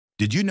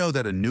Did you know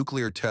that a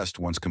nuclear test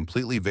once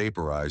completely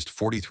vaporized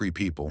 43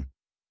 people,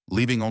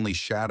 leaving only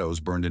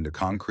shadows burned into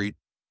concrete?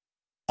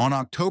 On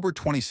October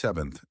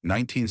 27,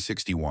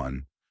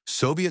 1961,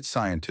 Soviet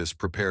scientists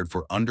prepared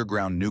for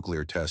underground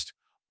nuclear test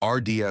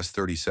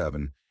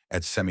RDS-37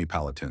 at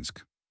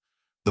Semipalatinsk.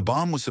 The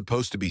bomb was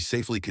supposed to be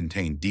safely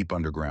contained deep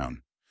underground,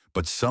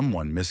 but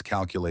someone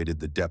miscalculated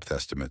the depth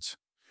estimates.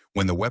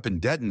 When the weapon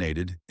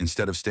detonated,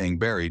 instead of staying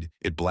buried,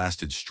 it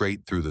blasted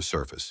straight through the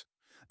surface.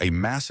 A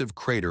massive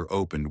crater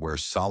opened where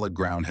solid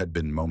ground had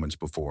been moments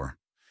before.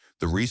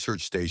 The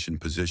research station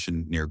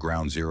positioned near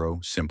ground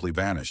zero simply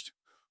vanished.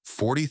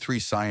 43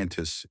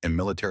 scientists and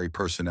military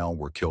personnel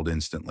were killed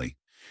instantly.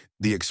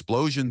 The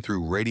explosion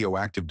threw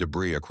radioactive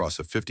debris across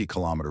a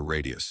 50-kilometer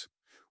radius.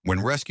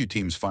 When rescue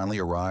teams finally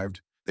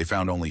arrived, they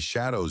found only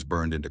shadows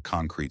burned into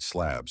concrete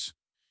slabs.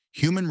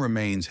 Human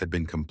remains had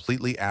been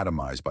completely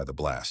atomized by the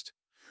blast.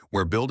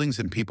 Where buildings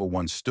and people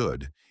once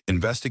stood,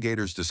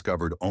 investigators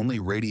discovered only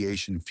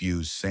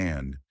radiation-fused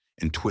sand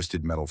and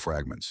twisted metal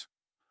fragments.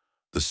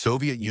 The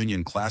Soviet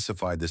Union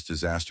classified this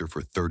disaster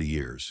for 30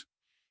 years.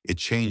 It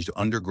changed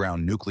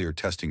underground nuclear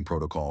testing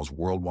protocols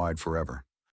worldwide forever.